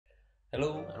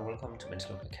Hello and welcome to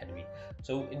Vinsloev Academy.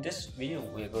 So in this video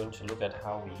we are going to look at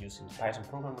how we using the Python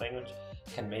program language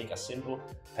can make a simple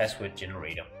password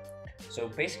generator. So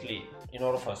basically, in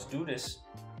order for us to do this,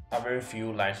 a very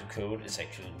few lines of code is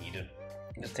actually needed.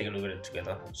 Let's take a look at it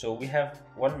together. So we have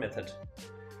one method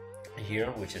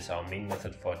here, which is our main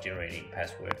method for generating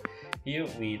password. Here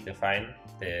we define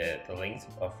the length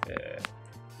of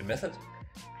the method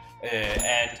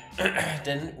and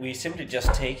then we simply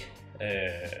just take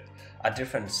a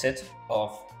different set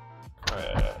of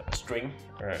string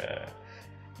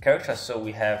characters. So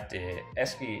we have the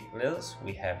ASCII letters,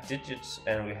 we have digits,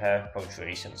 and we have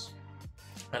punctuations.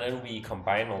 And then we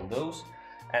combine all those,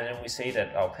 and then we say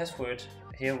that our password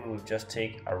here we will just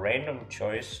take a random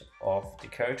choice of the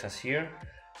characters here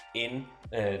in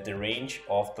the range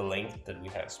of the length that we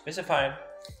have specified,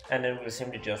 and then we'll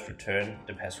simply just return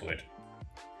the password.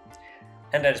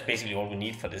 And that is basically all we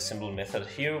need for this simple method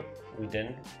here. We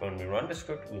then, when we run the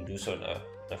script, we'll do so in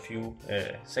a few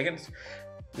seconds.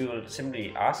 We will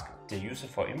simply ask the user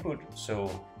for input. So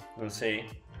we'll say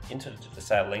enter the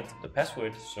desired length of the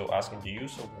password. So asking the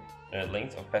user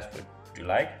length of password do you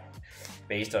like,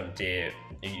 based on the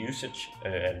usage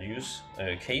and the use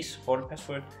case for the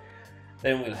password.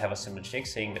 Then we'll have a simple check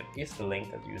saying that if the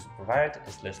length that the user provided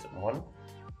is less than 1,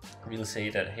 we'll say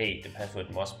that hey, the password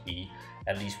must be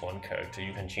at least one character.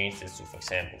 You can change this to, for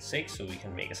example, 6, so we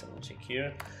can make a simple check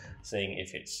here saying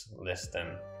if it's less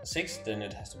than 6, then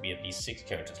it has to be at least 6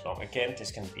 characters long. Again,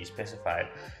 this can be specified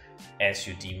as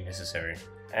you deem necessary.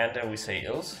 And then we say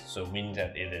else, so meaning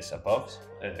that it is above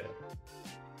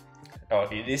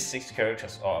or it is 6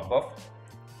 characters or above.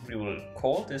 We will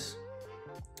call this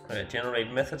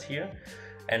generate method here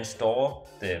and store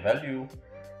the value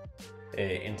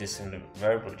in this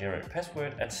variable generate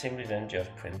password, and simply then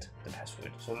just print the password.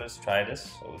 So let's try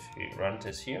this. So if we run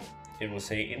this here, it will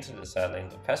say enter the desired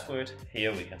length of password.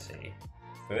 Here we can say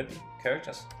 30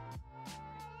 characters,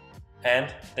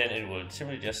 and then it will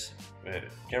simply just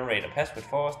generate a password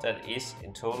for us that is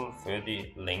in total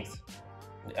 30 length,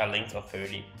 a length of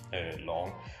 30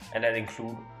 long, and that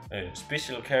include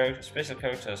special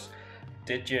characters,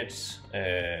 digits,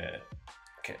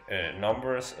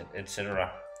 numbers,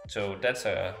 etc. So that's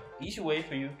a easy way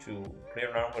for you to play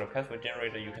around with a password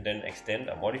generator. You can then extend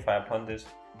or modify upon this.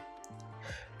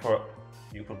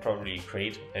 You could probably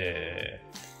create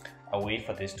a way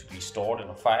for this to be stored in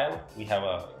a file. We have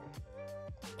a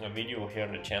video here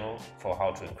on the channel for how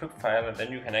to encrypt file, and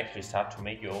then you can actually start to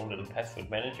make your own little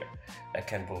password manager that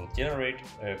can both generate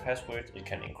passwords, it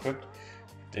can encrypt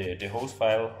the host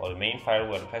file or the main file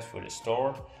where the password is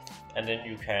stored, and then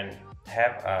you can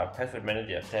have a password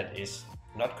manager that is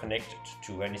not connected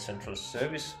to any central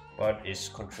service, but is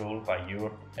controlled by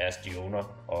you as the owner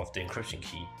of the encryption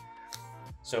key.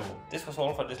 So this was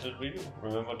all for this little video.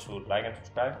 Remember to like and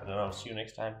subscribe, and then I'll see you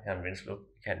next time here on Vinsloev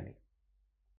Academy.